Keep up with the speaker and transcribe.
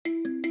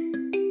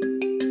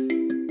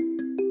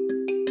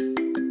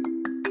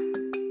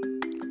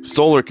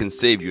Solar can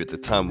save you at the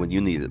time when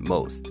you need it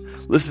most.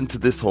 Listen to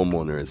this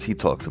homeowner as he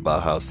talks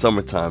about how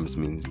summertime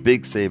means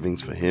big savings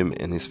for him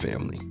and his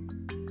family.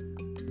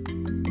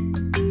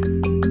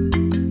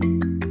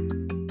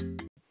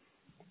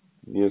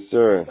 Yes,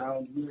 sir.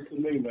 Sounds good to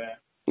me, man.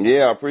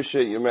 Yeah, I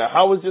appreciate you, man.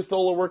 How is your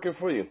solar working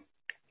for you?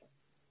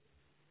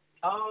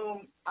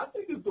 I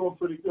think it's doing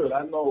pretty good.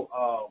 I know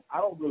I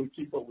don't really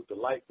keep up with the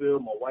light bill.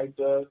 My wife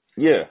does.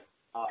 Yeah.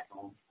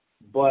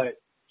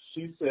 But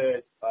she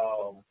said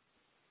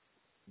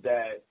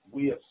that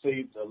we have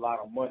saved a lot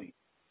of money.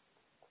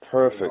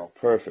 Perfect,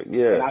 perfect,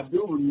 yeah. And I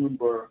do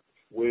remember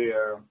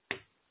where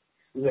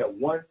we had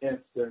one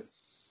instance,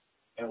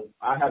 and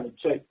I haven't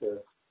checked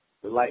the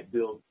light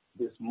bill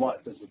this month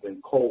since it's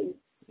been cold.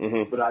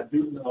 Mm-hmm. But I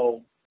do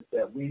know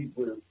that we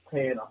were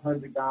paying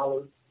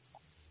 $100,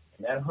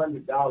 and that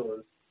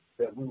 $100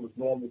 that we was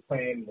normally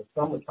paying in the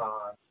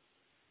summertime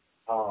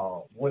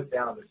went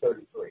down to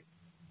 $33.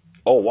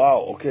 Oh,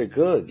 wow. Okay,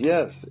 good.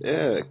 Yes.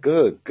 Yeah,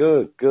 good.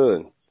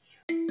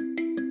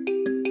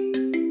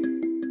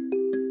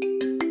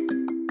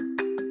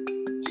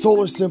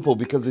 Solar's simple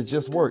because it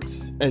just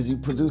works. As you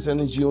produce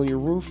energy on your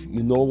roof,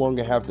 you no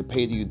longer have to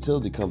pay the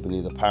utility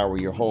company to power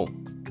your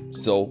home.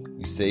 So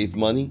you save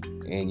money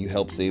and you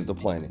help save the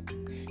planet.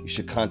 You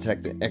should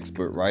contact an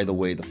expert right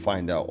away to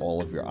find out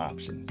all of your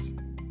options.